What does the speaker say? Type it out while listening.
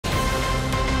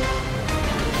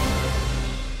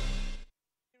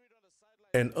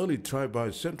An early try by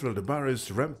Central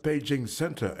Dabaris rampaging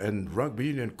centre and rugby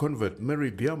union convert Mary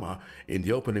Biama in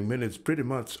the opening minutes pretty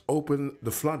much opened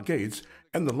the floodgates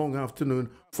and the long afternoon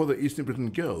for the East New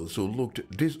Britain girls, who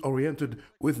looked disoriented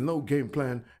with no game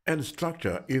plan and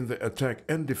structure in the attack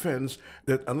and defence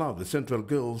that allowed the Central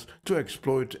girls to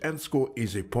exploit and score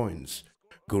easy points.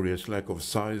 Gurias' lack of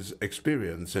size,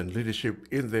 experience and leadership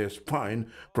in their spine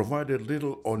provided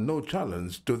little or no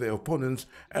challenge to their opponents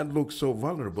and looked so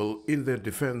vulnerable in their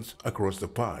defence across the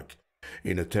park.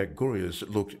 In attack, Gurias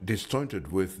looked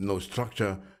disjointed with no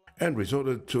structure and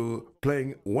resorted to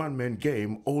playing one-man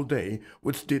game all day,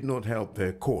 which did not help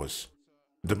their cause.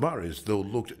 The Dabaris, though,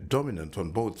 looked dominant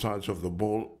on both sides of the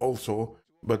ball also,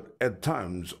 but at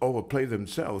times overplayed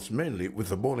themselves, mainly with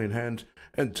the ball in hand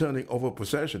and turning over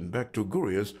possession back to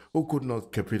Gurias, who could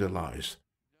not capitalize.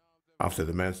 After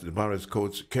the match, the Dabaris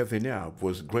coach Kathy Knapp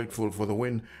was grateful for the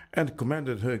win and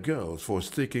commended her girls for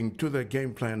sticking to their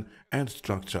game plan and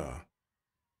structure.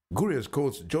 Gurias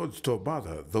coach George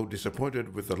Tobata, though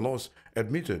disappointed with the loss,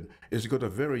 admitted he's got a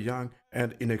very young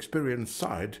and inexperienced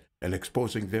side, and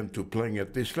exposing them to playing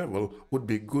at this level would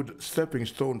be a good stepping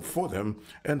stone for them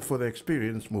and for their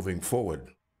experience moving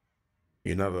forward.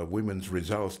 In other women's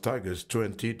results, Tigers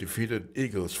 20 defeated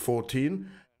Eagles 14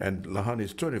 and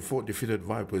Lahanis 24 defeated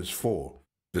Vipers 4.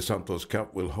 The Santos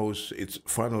Cup will host its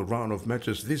final round of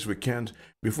matches this weekend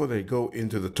before they go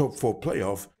into the top 4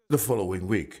 playoff the following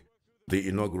week. The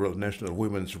inaugural National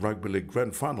Women's Rugby League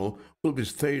Grand Final will be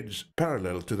staged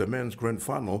parallel to the Men's Grand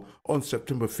Final on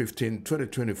September 15,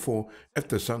 2024 at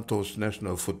the Santos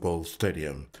National Football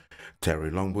Stadium. Terry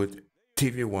Longwood,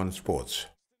 TV1 Sports.